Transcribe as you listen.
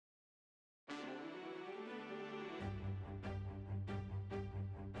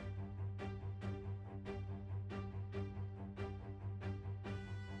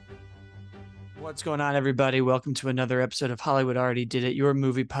What's going on, everybody? Welcome to another episode of Hollywood Already Did It, your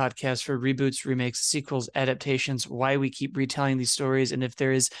movie podcast for reboots, remakes, sequels, adaptations, why we keep retelling these stories, and if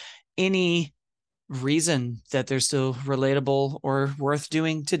there is any reason that they're still relatable or worth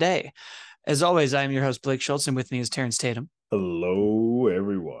doing today. As always, I'm your host, Blake Schultz, and with me is Terrence Tatum. Hello,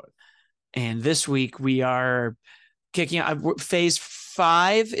 everyone. And this week we are kicking off, phase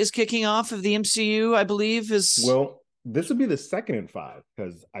 5 is kicking off of the MCU, I believe. Well, this would be the second in five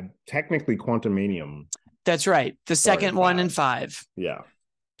because I technically Quantumanium That's right. The started in second one in five. 5. Yeah.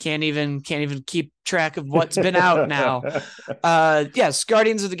 Can't even keep track of what's been out now. Yes,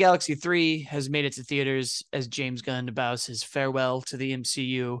 Guardians of the Galaxy 3 has made it to theaters as James Gunn bows his farewell to the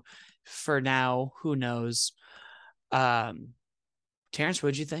MCU for now. Who knows? Terrence,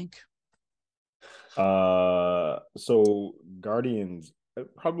 what'd you think? So Guardians,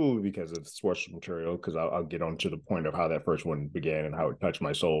 probably because it's source material, because I'll get on to the point of how that first one began and how it touched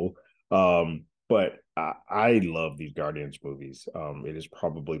my soul. But I love these Guardians movies. It is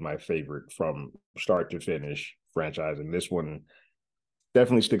probably my favorite from start to finish franchise, and this one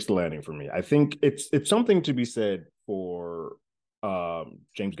definitely sticks the landing for me. I think it's something to be said for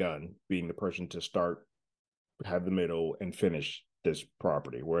James Gunn being the person to start, have the middle, and finish this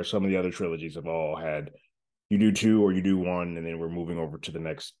property, whereas some of the other trilogies have all had you do two or you do one, and then we're moving over to the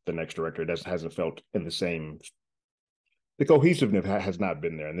next director. That hasn't felt in the same. The cohesiveness has not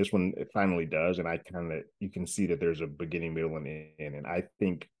been there, and this one it finally does. And I kind of you can see that there's a beginning, middle, and end. And I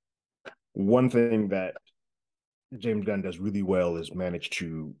think one thing that James Gunn does really well is manage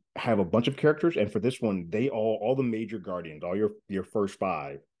to have a bunch of characters, and for this one, they all the major Guardians, all your first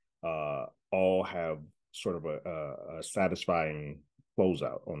five, all have sort of a satisfying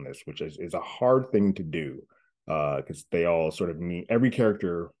closeout on this, which is a hard thing to do because they all sort of mean every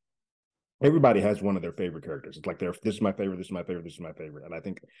character. Everybody has one of their favorite characters. It's like this is my favorite, this is my favorite, this is my favorite. And I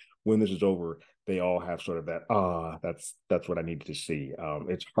think when this is over, they all have sort of that, that's what I needed to see.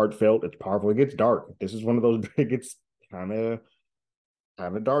 It's heartfelt, it's powerful, it gets dark. This is one of those it gets kind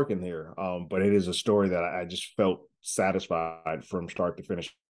of dark in here. But it is a story that I just felt satisfied from start to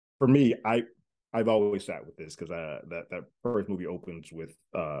finish. For me, I've always sat with this because that first movie opens with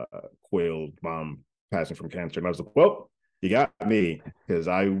Quill's mom passing from cancer, and I was like, well, you got me because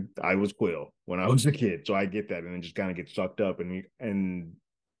I was Quill when I was a kid, so I get that, and then just kind of get sucked up, and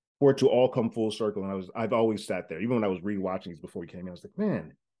for it to all come full circle. And I've always sat there, even when I was rewatching these before we came in, I was like,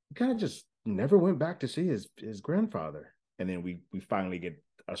 man, he kind of just never went back to see his grandfather, and then we finally get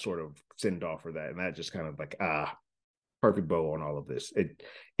a sort of send off for that, and that just kind of like perfect bow on all of this. It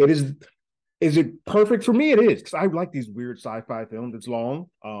is. Is it perfect for me? It is because I like these weird sci-fi films. It's long,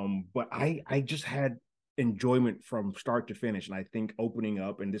 but I just had enjoyment from start to finish. And I think opening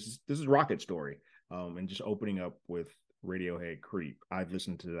up, and this is Rocket Story, and just opening up with Radiohead Creep. I've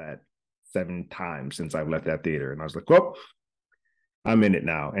listened to that 7 times since I've left that theater, and I was like, well, I'm in it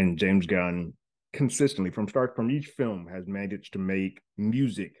now. And James Gunn consistently from each film has managed to make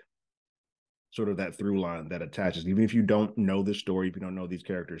music sort of that through line that attaches, even if you don't know the story, if you don't know these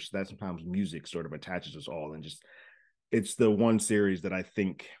characters, that sometimes music sort of attaches us all. And just it's the one series that I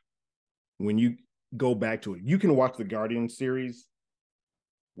think when you go back to it, you can watch the Guardian series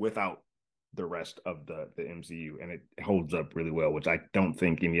without the rest of the MCU, and it holds up really well, which I don't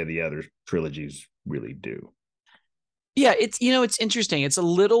think any of the other trilogies really do. Yeah, it's interesting. It's a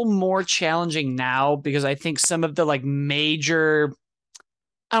little more challenging now because I think some of the like major,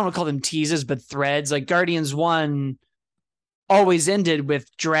 I don't want to call them teases, but threads, like Guardians 1 always ended with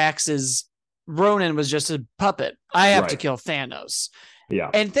Drax's Ronan was just a puppet. I have to Right. kill Thanos. Yeah.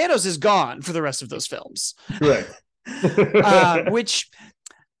 And Thanos is gone for the rest of those films. Right. Which,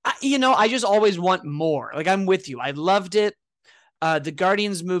 I just always want more. Like, I'm with you. I loved it. The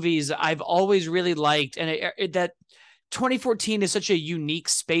Guardians movies I've always really liked. And that 2014 is such a unique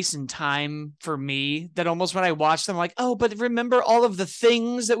space and time for me that almost when I watch them, I'm like, oh, but remember all of the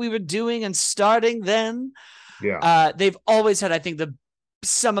things that we were doing and starting then? Yeah. They've always had, I think,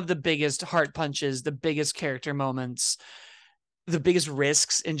 some of the biggest heart punches, the biggest character moments, the biggest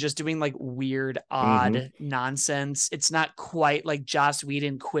risks in just doing like weird, Mm-hmm. odd nonsense. It's not quite like Joss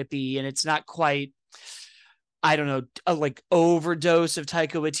Whedon quippy, and it's not quite, I don't know, a like overdose of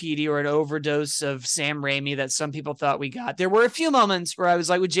Taika Waititi or an overdose of Sam Raimi that some people thought we got. There were a few moments where I was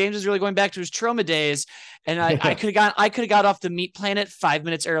like, well, James is really going back to his trauma days, and I could have got off the meat planet 5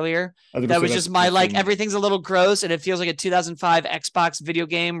 minutes earlier. I was gonna That say was just that's my the like same. everything's a little gross and it feels like a 2005 Xbox video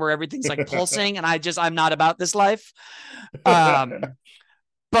game where everything's like pulsing, and I'm not about this life. Um,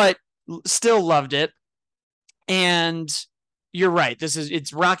 but still loved it. And you're right.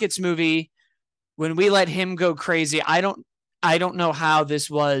 It's Rocket's movie. When we let him go crazy, I don't know how this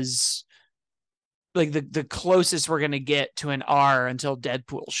was like the closest we're going to get to an R until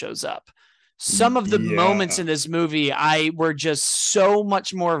Deadpool shows up. Some of the moments Yeah. in this movie were just so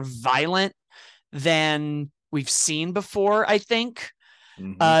much more violent than we've seen before, I think.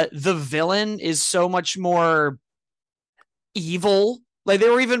 Hmm. The villain is so much more evil. Like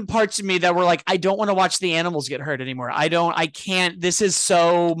there were even parts of me that were like, I don't want to watch the animals get hurt anymore. I can't. This is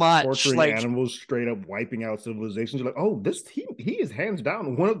so much Torturing like animals, straight up wiping out civilizations. You're like, oh, this he is hands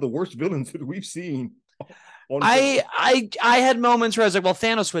down one of the worst villains that we've seen on film. I had moments where I was like, well,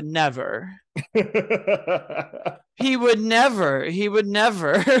 Thanos would never. He would never.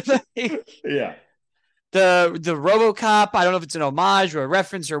 Yeah. The RoboCop, I don't know if it's an homage or a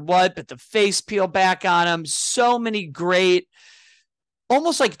reference or what, but the face peel back on him. So many great,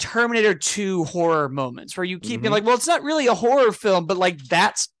 almost like Terminator 2 horror moments where you keep being like, well, it's not really a horror film, but like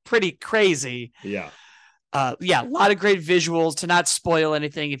that's pretty crazy. Yeah. Yeah, a lot of great visuals. To not spoil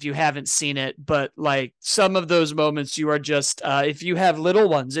anything if you haven't seen it, but like some of those moments, you are just if you have little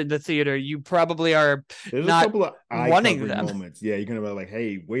ones in the theater, you probably are There's a not couple of wanting eye-covering them. moments. Yeah, you're gonna be like,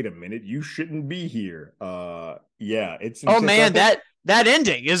 hey, wait a minute, you shouldn't be here. Yeah, it's Oh intense. So I man, think that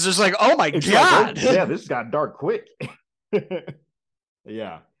ending is just like, oh my it's like, oh god. yeah, this got dark quick.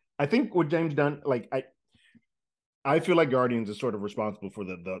 Yeah. I think what James done, like I feel like Guardians is sort of responsible for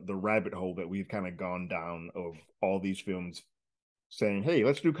the rabbit hole that we've kind of gone down of all these films saying, "Hey,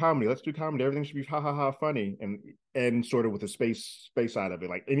 let's do comedy. Let's do comedy. Everything should be ha ha ha funny," and sort of with the space side of it,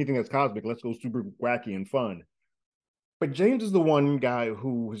 like anything that's cosmic, let's go super wacky and fun. But James is the one guy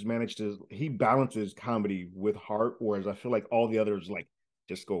who has managed to he balances comedy with heart, whereas I feel like all the others like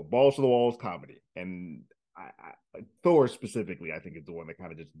just go balls to the walls comedy. And Thor specifically, I think is the one that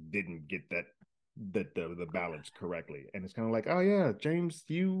kind of just didn't get the balance correctly. And it's kind of like, oh yeah, James,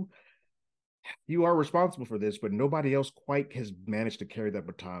 you are responsible for this, but nobody else quite has managed to carry that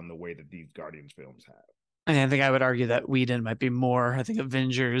baton the way that these Guardians films have. And I think I would argue that Whedon might be more. I think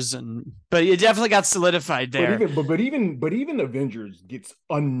Avengers but it definitely got solidified But there. even Avengers gets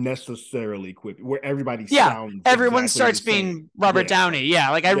unnecessarily quick, where everybody Yeah, sounds everyone exactly starts the same. being Robert Yeah, Downey.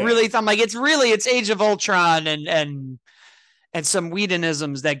 Yeah, like I yeah. really thought like it's Age of Ultron and some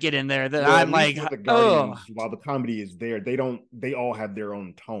Whedonisms that get in there that Well, I'm at least like, with the oh. Guardians, while the comedy is there, they all have their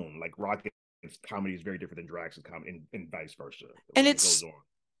own tone. Like Rocket's comedy is very different than Drax's comedy, and vice versa And when it goes on.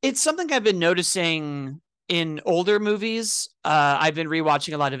 it's something I've been noticing in older movies. I've been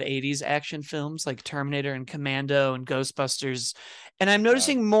rewatching a lot of 80s action films like Terminator and Commando and Ghostbusters. And I'm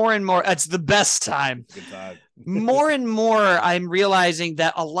noticing more and more, it's the best time. It's a good time. More and more, I'm realizing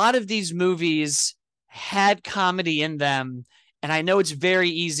that a lot of these movies had comedy in them. And I know it's very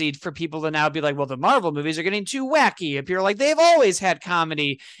easy for people to now be like, well, the Marvel movies are getting too wacky. If you're like, they've always had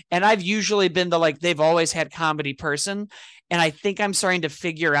comedy. And I've usually been the like, they've always had comedy person. And I think I'm starting to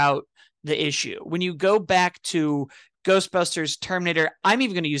figure out the issue. When you go back to Ghostbusters, Terminator, I'm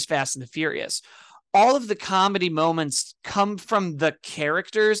even going to use Fast and the Furious. All of the comedy moments come from the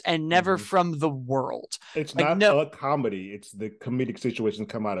characters and never from the world. It's like not no, a comedy. It's the comedic situations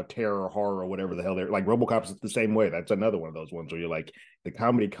come out of terror, horror, or whatever the hell they're like. RoboCop's the same way. That's another one of those ones where you're like, the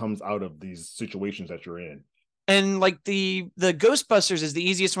comedy comes out of these situations that you're in. And like the Ghostbusters is the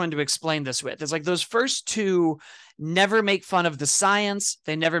easiest one to explain this with. It's like those first two never make fun of the science.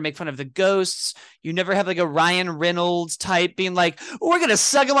 They never make fun of the ghosts. You never have like a Ryan Reynolds type being like, oh, we're going to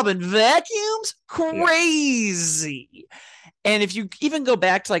suck them up in vacuums. Crazy. Yeah. And if you even go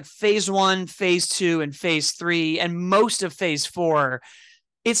back to like phase 1, phase 2, and phase 3, and most of phase 4,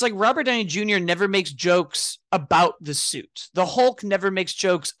 it's like Robert Downey Jr. never makes jokes about the suit. The Hulk never makes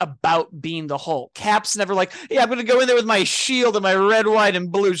jokes about being the Hulk. Cap's never like, yeah, I'm going to go in there with my shield and my red, white,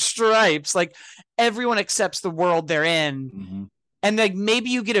 and blue stripes. Like everyone accepts the world they're in. And like maybe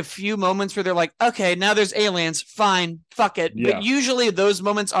you get a few moments where they're like, okay, now there's aliens. Fine, fuck it. Yeah. But usually those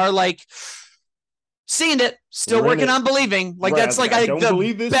moments are like, seeing it, still working on believing. Like that's like I don't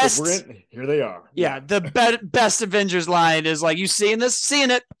believe this, best, but we're in. Here they are. Yeah, the best Avengers line is like, you seeing this,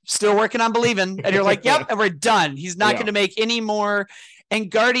 seeing it, still working on believing, and you're like, yep, and we're done. He's not going to make any more. And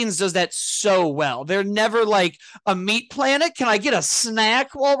Guardians does that so well. They're never like a meat planet. Can I get a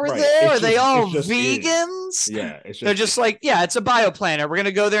snack while we're there? Are they all vegans? Yeah, they're just like, yeah, it's a bioplanet. We're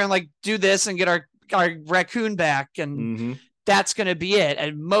gonna go there and like do this and get our raccoon back, and that's gonna be it.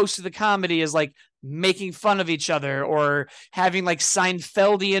 And most of the comedy is like making fun of each other or having like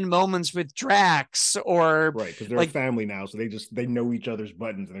Seinfeldian moments with Drax or right, because they're like a family now, so they know each other's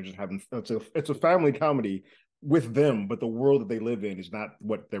buttons and they're just having it's a family comedy with them, but the world that they live in is not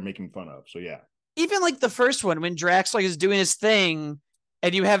what they're making fun of. So yeah, even like the first one when Drax like is doing his thing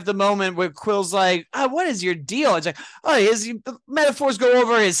And you have the moment where Quill's like, oh, what is your deal? It's like, oh, his metaphors go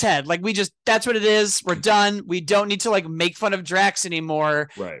over his head. Like, that's what it is. We're done. We don't need to like make fun of Drax anymore.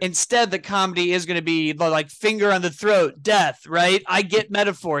 Right. Instead, the comedy is going to be the like finger on the throat, death, right? I get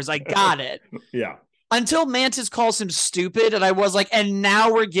metaphors. I got it. Yeah. Until Mantis calls him stupid. And I was like, and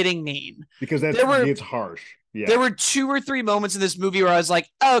now we're getting mean. Because it's harsh. Yeah. There were 2 or 3 moments in this movie where I was like,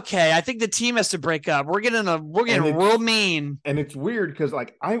 okay, I think the team has to break up. We're getting real mean. And it's weird because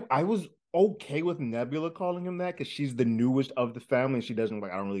like I was okay with Nebula calling him that because she's the newest of the family and she doesn't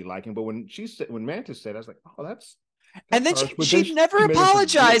like I don't really like him. But when Mantis said, I was like, oh, that's and then she never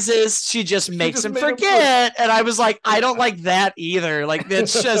apologizes. She just makes him forget. And I was like, I don't like that either. Like,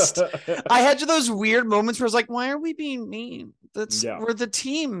 it's just, I had those weird moments where I was like, why are we being mean? We're the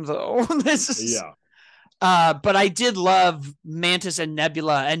team though. This is, but I did love Mantis and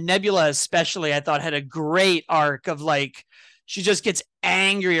Nebula especially, I thought had a great arc of like, she just gets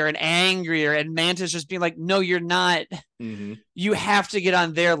angrier and angrier and Mantis just being like, no, you're not. Mm-hmm. You have to get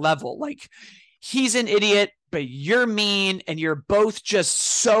on their level. Like, he's an idiot, but you're mean and you're both just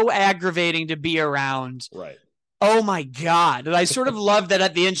so aggravating to be around. Right. Oh my God. And I sort of loved that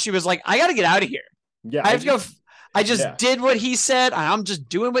at the end, she was like, I got to get out of here. Yeah. I have to go. I just did what he said. I'm just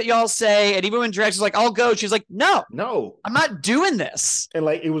doing what y'all say. And even when Drax was like, I'll go, she's like, no, I'm not doing this. And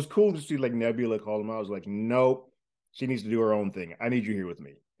like, it was cool to see like Nebula call him out. I was like, nope, she needs to do her own thing. I need you here with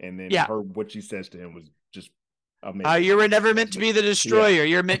me. And then what she says to him was just amazing. You were never meant to be the destroyer. Yeah.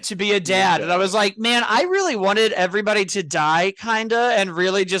 You're meant to be a dad. And I was like, man, I really wanted everybody to die kind of and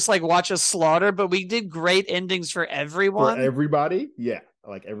really just like watch a slaughter, but we did great endings for everyone. For everybody. Yeah.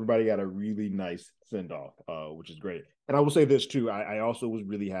 Like everybody got a really nice send off, which is great. And I will say this too. I also was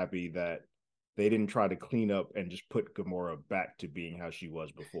really happy that they didn't try to clean up and just put Gamora back to being how she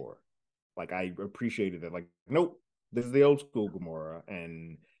was before. Like I appreciated that. Like, nope, this is the old school Gamora.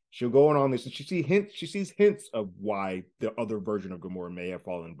 And she'll go on this and she sees hints of why the other version of Gamora may have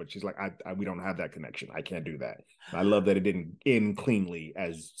fallen, but she's like, we don't have that connection. I can't do that. And I love that it didn't end cleanly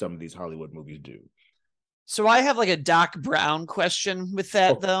as some of these Hollywood movies do. So I have like a Doc Brown question with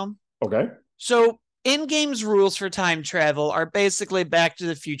that though. Okay. So in-game's rules for time travel are basically Back to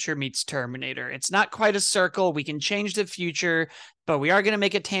the Future meets Terminator. It's not quite a circle. We can change the future, but we are going to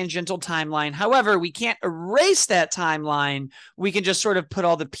make a tangential timeline. However, we can't erase that timeline. We can just sort of put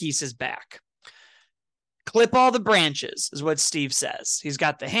all the pieces back. Clip all the branches is what Steve says. He's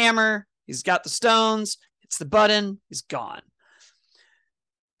got the hammer. He's got the stones. It's the button. He's gone.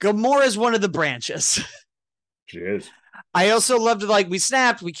 Gamora is one of the branches. She is. I also loved like we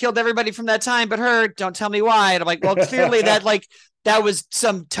snapped, we killed everybody from that time, but her, don't tell me why. And I'm like, well, clearly that was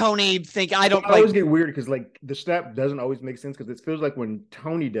some Tony thing. I always get weird because like the snap doesn't always make sense because it feels like when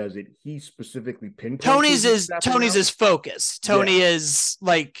Tony does it, he specifically pinpoints. Tony's is focus. Tony is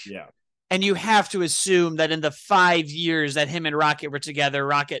like, and you have to assume that in the 5 years that him and Rocket were together,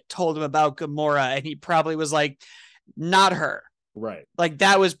 Rocket told him about Gamora, and he probably was like, not her. Right. Like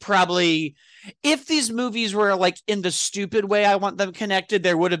that was probably, if these movies were like in the stupid way I want them connected,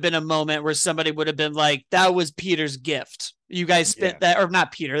 there would have been a moment where somebody would have been like, that was Peter's gift. You guys spent that, or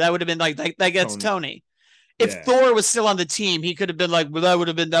not Peter. That would have been like that's Tony. If Thor was still on the team, he could have been like, well, that would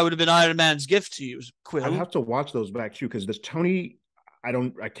have been Iron Man's gift to you, Quill. I have to watch those back too, because does Tony, I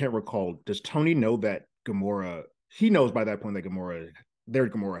can't recall. Does Tony know that Gamora, he knows by that point that their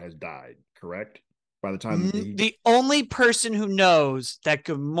Gamora has died, correct? By the time the only person who knows that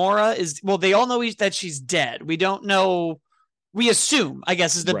Gamora is, well, they all know that she's dead. We don't know. We assume, I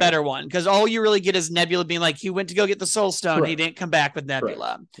guess, is the better one, because all you really get is Nebula being like, he went to go get the Soul Stone. He didn't come back with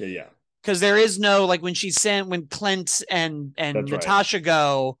Nebula. Yeah. Because there is no, like when Clint and Natasha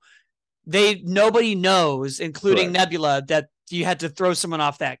go, nobody knows, including Nebula, that you had to throw someone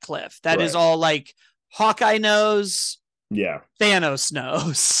off that cliff. That is all like Hawkeye knows. Yeah. Thanos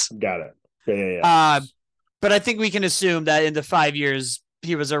knows. Got it. Yeah. But I think we can assume that in the 5 years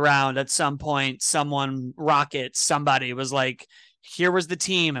he was around, at some point, somebody was like, here was the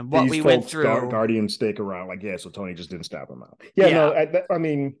team and what we went through. Guardians stake around. Like, so Tony just didn't stop him out. No, I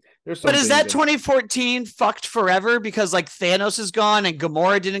mean, there's something. But is that 2014 fucked forever because like Thanos is gone and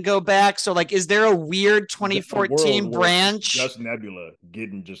Gamora didn't go back? So like, is there a weird 2014 branch? Just Nebula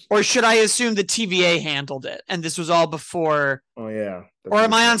getting just. Or should I assume the TVA handled it and this was all before? Oh yeah. Or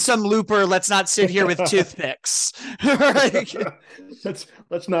am I on some looper? Let's not sit here with toothpicks.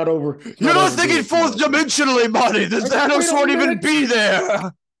 Let's not over. You're not thinking fourth dimensionally, Marty. The Thanos won't even be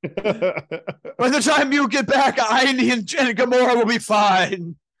there. By the time you get back, and Gamora will be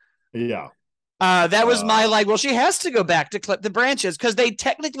fine. Yeah. That was my well, she has to go back to clip the branches because they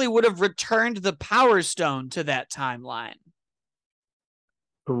technically would have returned the Power Stone to that timeline.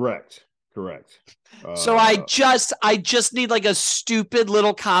 Correct. So Uh, I just need like a stupid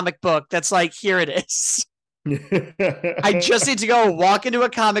little comic book that's like, here it is. I just need to go walk into a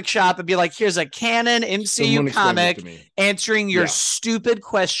comic shop and be like, here's a canon MCU Someone explain this to comic me. answering your Yeah. stupid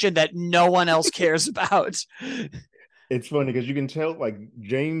question that no one else cares about. It's funny because you can tell, like,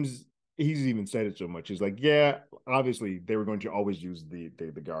 James, he's even said it so much. He's like, yeah, obviously they were going to always use the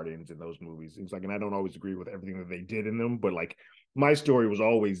Guardians in those movies. He's like, and I don't always agree with everything that they did in them, but like my story was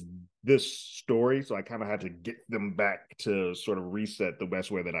always this story, so I kind of had to get them back to sort of reset the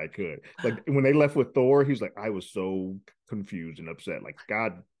best way that I could. Like when they left with Thor, he was like, I was so confused and upset. Like,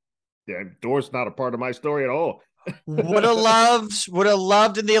 God damn, Thor's not a part of my story at all. Would have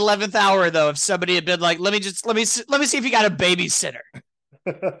loved in the 11th hour though if somebody had been like, let me see if you got a babysitter,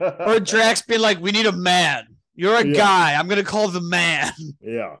 or Drax being like, we need a man. You're a Yeah, guy. I'm gonna call the man.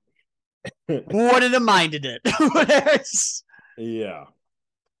 yeah, Wouldn't have minded it. yeah.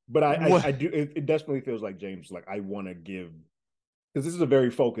 But What? I do. It definitely feels like James. Like I want to give, because this is a very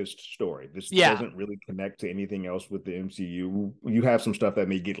focused story. This Yeah, doesn't really connect to anything else with the MCU. You have some stuff that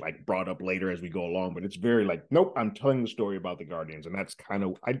may get like brought up later as we go along, but it's very like, nope, I'm telling the story about the Guardians, and that's kind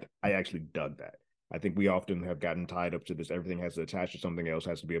of I actually dug that. I think we often have gotten tied up to this. Everything has to attach to something else.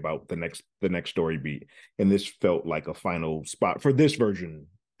 Has to be about the next story beat, and this felt like a final spot for this version,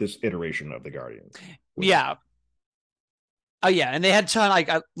 this iteration of the Guardians. yeah. Oh yeah, and they had ton. Like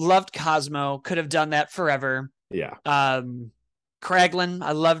I loved Cosmo. Could have done that forever. Yeah. Kraglin.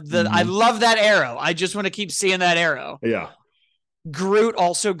 I love that arrow. I just want to keep seeing that arrow. Yeah. Groot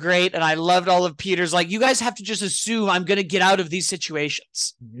also great, and I loved all of Peter's. Like, you guys have to just assume I'm gonna get out of these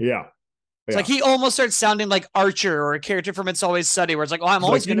situations. Yeah. It's like he almost starts sounding like Archer or a character from It's Always Sunny, where it's like, oh, I'm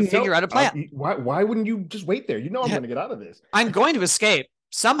always gonna figure out a plan. Why wouldn't you just wait there? I'm going to get out of this. I'm going to escape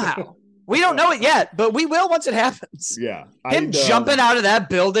somehow. We don't know it yet, but we will once it happens. Yeah. Him jumping out of that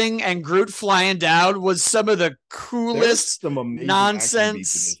building and Groot flying down was some of the coolest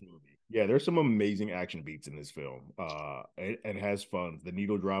nonsense. Yeah, there's some amazing action beats in this film. It has fun. The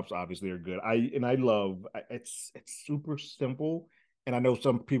needle drops obviously are good. I love it's super simple, and I know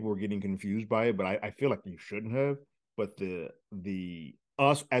some people are getting confused by it, but I feel like you shouldn't have. But the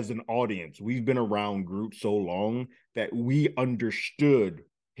us as an audience, we've been around Groot so long that we understood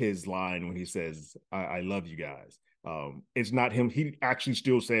his line when he says, I love you guys. It's not him. He actually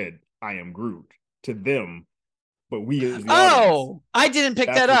still said, I am Groot to them, but we as the audience, I didn't pick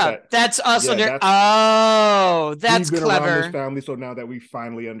that up. That's us under. That's we've been clever. Around this family, so now that we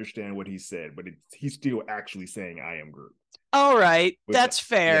finally understand what he said, but he's still actually saying, I am Groot. All right. That's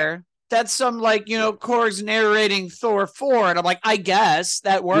fair. Yeah. That's some like, Korg's narrating Thor 4. And I'm like, I guess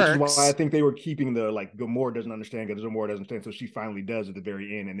that works. Which is why I think they were keeping the like Gamora doesn't understand because Gamora doesn't understand. So she finally does at the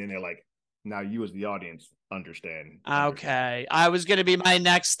very end. And then they're like, now you as the audience understand. Okay. I was going to be my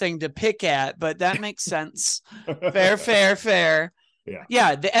next thing to pick at, but that makes sense. Fair. Yeah.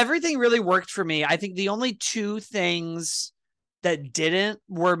 Yeah. Everything really worked for me. I think the only two things that didn't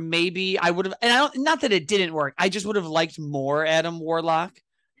were maybe I would have, and not that it didn't work. I just would have liked more Adam Warlock.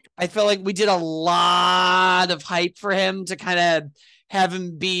 I felt like we did a lot of hype for him to kind of have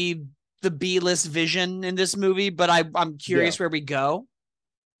him be the B-list Vision in this movie, but I'm curious where we go.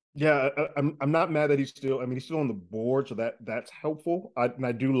 Yeah, I'm not mad that he's still on the board, so that's helpful.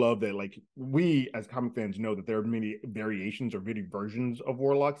 I do love that. Like we as comic fans know that there are many variations or many versions of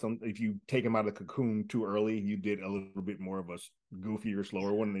Warlock. So if you take him out of the cocoon too early, you did a little bit more of a goofier,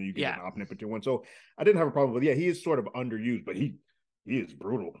 slower one, and then you get an omnipotent one. So I didn't have a problem with he is sort of underused, but he is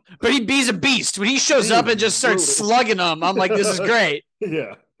brutal. But he's a beast. When he shows up and just starts slugging them, I'm like, this is great.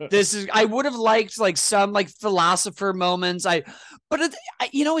 Yeah. I would have liked like some like philosopher moments. I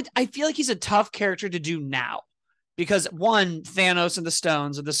feel like he's a tough character to do now because one, Thanos and the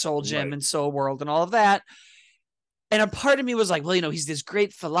Stones and the Soul Gem and Soul World and all of that. And a part of me was like, well, he's this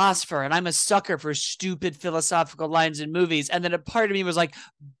great philosopher and I'm a sucker for stupid philosophical lines in movies. And then a part of me was like,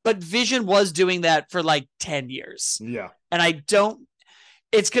 but Vision was doing that for like 10 years. Yeah. And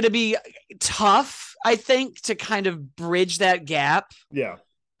it's going to be tough, I think, to kind of bridge that gap. Yeah.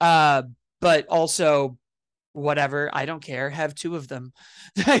 But also, whatever, I don't care. Have two of them.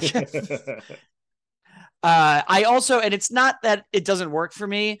 I also, and it's not that it doesn't work for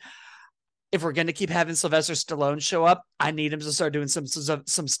me. If we're going to keep having Sylvester Stallone show up, I need him to start doing some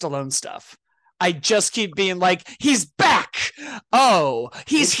Stallone stuff. I just keep being like, he's back. Oh,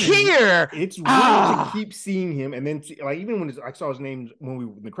 he's here. It's weird to keep seeing him. And then like, even when I saw his name,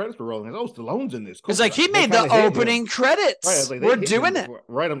 when the credits were rolling, I was Stallone's in this. Cool. It's like, he made the opening credits. Right, like, we're doing it.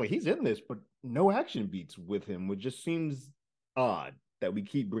 Right. I'm like, he's in this, but no action beats with him, which just seems odd that we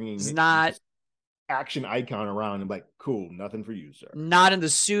keep bringing him. Not action icon around and like, cool, nothing for you, sir. Not in the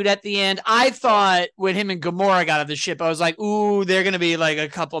suit at the end. I thought when him and Gamora got on the ship, I was like, ooh, they're gonna be like a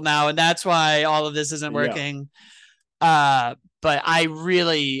couple now, and that's why all of this isn't working. But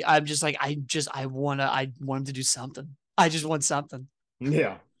I'm just like, I want him to do something. I just want something.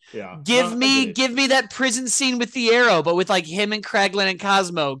 Yeah. Give me that prison scene with the arrow, but with like him and Kraglin and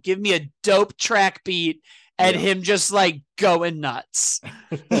Cosmo. Give me a dope track beat and him just like going nuts.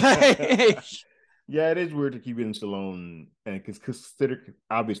 Yeah, it is weird to keep it in Stallone, and because consider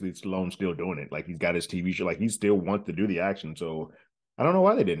obviously Stallone's still doing it. Like he's got his TV show, like he still wants to do the action. So I don't know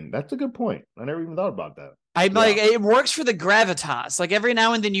why they didn't. That's a good point. I never even thought about that. I'm like, it works for the gravitas. Like every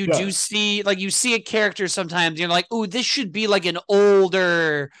now and then you do see, like you see a character sometimes, you're like, oh, this should be like an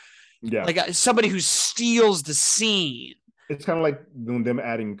older, like somebody who steals the scene. It's kind of like them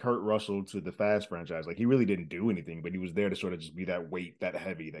adding Kurt Russell to the Fast franchise. Like he really didn't do anything, but he was there to sort of just be that weight, that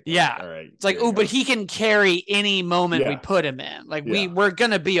heavy. That all right. It's like, oh, but he can carry any moment we put him in. Like we're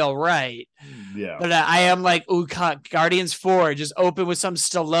gonna be all right. Yeah. But I am like, oh, Guardians 4 just open with some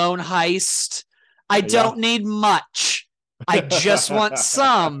Stallone heist. I don't need much. I just want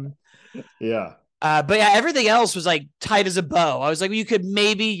some. Yeah. But everything else was like tight as a bow. I was like, you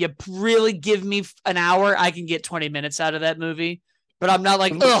really give me an hour, I can get 20 minutes out of that movie. But I'm not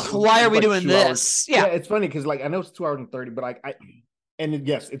like, why are we doing this? Yeah, it's funny because like I know it's 2 hours and 30, but like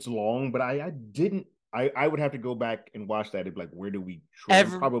yes, it's long, but I would have to go back and watch that and be like, where do we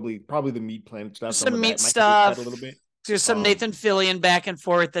probably the Meat Planet stuff? Some meat stuff a little bit. There's some Nathan Fillion back and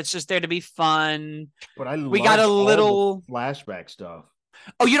forth that's just there to be fun. But we got a little flashback stuff.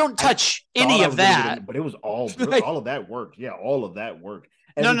 Oh, you don't touch any of that. But it was all of that worked. Yeah, all of that worked.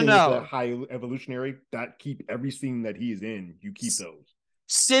 No. High evolutionary, that keep every scene that he is in, you keep those.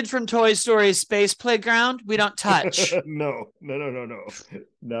 Sid from Toy Story Space Playground, we don't touch. No. Not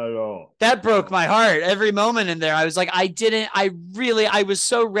at all. That broke my heart. Every moment in there, I was like, I was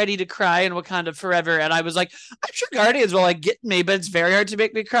so ready to cry in Wakanda Forever. And I was like, I'm sure Guardians will like get me, but it's very hard to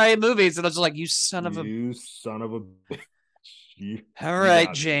make me cry in movies. And I was like, you son of a bitch. All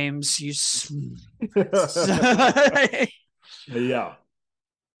right, James, you. Yeah.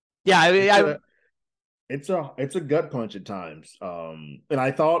 It's a gut punch at times. And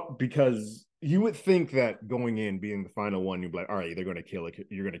I thought because you would think that going in being the final one, you'd be like, all right, they're going to kill it.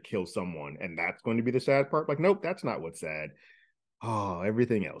 You're going to kill someone, and that's going to be the sad part. Like, nope, that's not what's sad. Oh,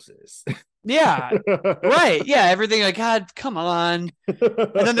 everything else is. Yeah, right. Yeah, everything like, God, come on.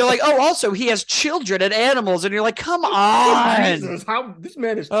 And then they're like, oh, also he has children and animals, and you're like, come on. Jesus, how this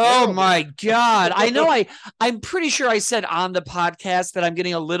man is terrible. Oh my God. I know I'm pretty sure I said on the podcast that I'm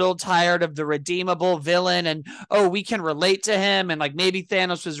getting a little tired of the redeemable villain and we can relate to him and like maybe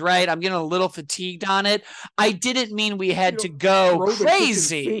Thanos was right. I'm getting a little fatigued on it. I didn't mean we had to go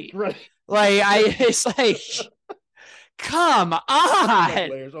crazy. Right. Like it's like come on.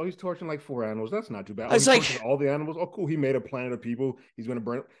 Oh, he's torching like 4 animals. That's not too bad. It's like all the animals. Oh, cool. He made a planet of people. He's going to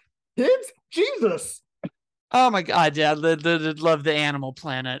burn kids. Jesus. Oh my God. Yeah. Love the Animal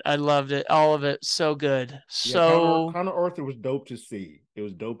Planet. I loved it. All of it. So good. So Counter Earth, it was dope to see. It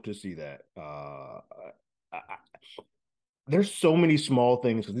was dope to see that. There's so many small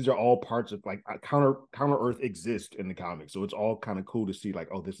things because these are all parts of like Counter Earth exists in the comics, so it's all kind of cool to see. Like,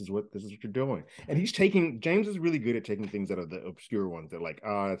 oh, this is what you're doing, and James is really good at taking things that are the obscure ones that like,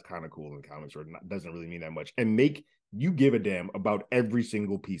 that's kind of cool in the comics, or doesn't really mean that much, and make you give a damn about every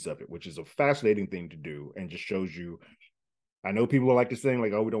single piece of it, which is a fascinating thing to do, and just shows you. I know people like to say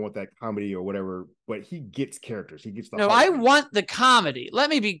like, oh, we don't want that comedy or whatever, but he gets characters. He gets the. No, I want the comedy. Let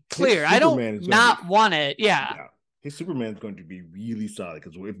me be clear. I don't not want it. Yeah. His Superman is going to be really solid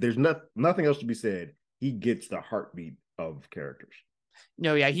because if there's nothing else to be said, he gets the heartbeat of characters.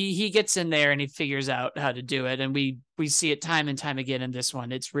 No, yeah, he gets in there and he figures out how to do it, and we see it time and time again in this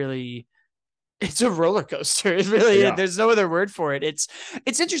one. It's a roller coaster. It really is. There's no other word for it. It's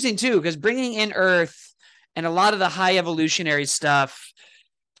interesting too because bringing in Earth and a lot of the high evolutionary stuff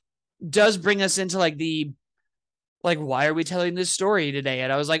does bring us into like why are we telling this story today?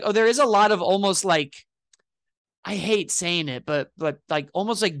 And I was like, oh, there is a lot of almost like. I hate saying it, but like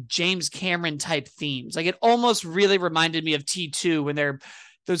almost like James Cameron type themes. Like it almost really reminded me of T2 when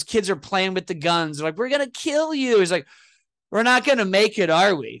those kids are playing with the guns. They're like, we're going to kill you. He's like, we're not going to make it,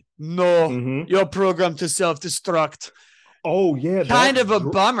 are we? No, You're programmed to self-destruct. Oh yeah. Kind of a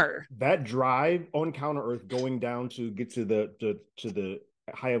bummer. That drive on Counter Earth going down to get to the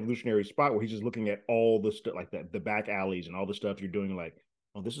high evolutionary spot where he's just looking at all the stuff like that, the back alleys and all the stuff you're doing like,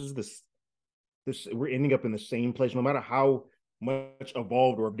 oh, this we're ending up in the same place, no matter how much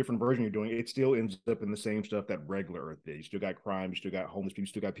evolved or a different version you're doing, it still ends up in the same stuff that regular Earth did. You still got crime, you still got homeless people, you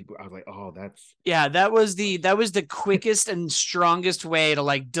still got people. I was like, oh, that's that was the quickest and strongest way to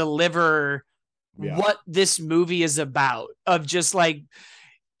like deliver what this movie is about, of just like,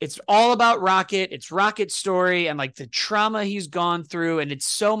 it's all about Rocket. It's Rocket's story and like the trauma he's gone through. And it's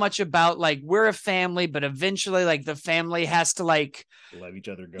so much about like, we're a family, but eventually like the family has to like let each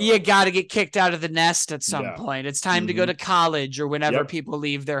other go. You got to get kicked out of the nest at some point. It's time to go to college or whenever people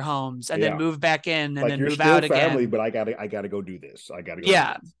leave their homes and then move back in and like, then move out family, again. But I gotta go do this. I gotta go.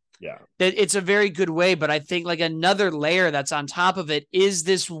 Yeah. It's a very good way. But I think like another layer that's on top of it is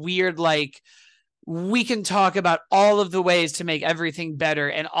this weird, like, we can talk about all of the ways to make everything better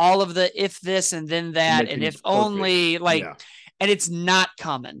and all of the if this and then that and if perfect. Only like, and it's not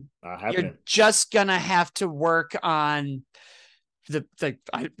coming. You're just gonna have to work on the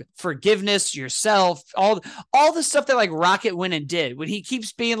forgiveness, yourself, all the stuff that like Rocket went and did when he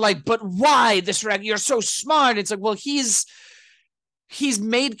keeps being like, but why this? You're so smart. It's like, well, he's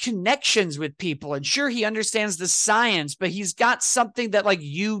made connections with people and sure, he understands the science, but he's got something that like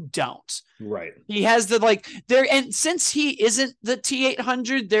you don't. Right. He has the like there. And since he isn't the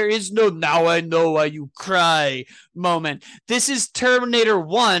T-800, there is no, now I know why you cry moment. This is Terminator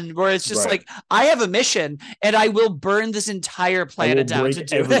 1, where it's just like, I have a mission and I will burn this entire planet down to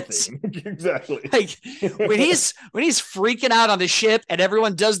do everything. This. Exactly. Like when he's freaking out on the ship and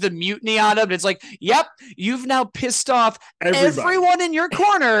everyone does the mutiny on him, it's like, yep, you've now pissed off everyone in your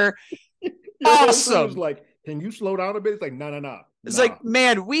corner. Awesome. Like, can you slow down a bit? It's like, no. It's like,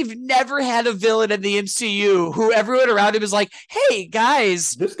 man, we've never had a villain in the MCU who everyone around him is like, hey,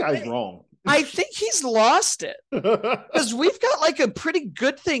 guys. This guy's wrong. I think he's lost it. Because we've got like a pretty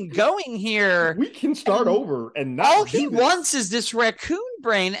good thing going here. We can start over and not all he wants is this raccoon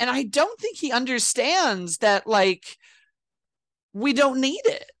brain. And I don't think he understands that, like, we don't need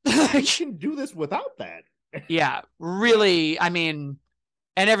it. We can do this without that. Yeah, really. I mean,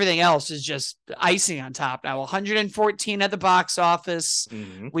 and everything else is just icing on top now. 114 at the box office.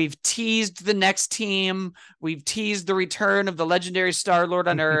 Mm-hmm. We've teased the next team. We've teased the return of the legendary Star-Lord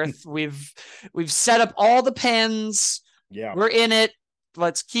on Earth. We've set up all the pins. Yeah, we're in it.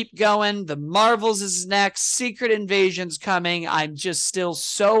 Let's keep going. The Marvels is next. Secret Invasion's coming. I'm just still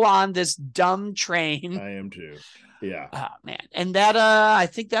so on this dumb train. I am too. Yeah. Oh, man. And that, I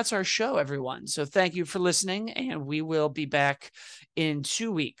think that's our show, everyone. So thank you for listening. And we will be back in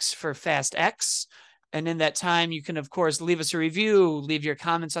 2 weeks for Fast X. And in that time, you can, of course, leave us a review, leave your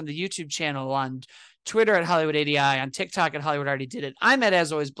comments on the YouTube channel, on Twitter at Hollywood ADI, on TikTok at Hollywood Already Did It. I'm at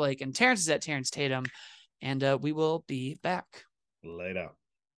As Always Blake, and Terrence is at Terrence Tatum. And we will be back. Later.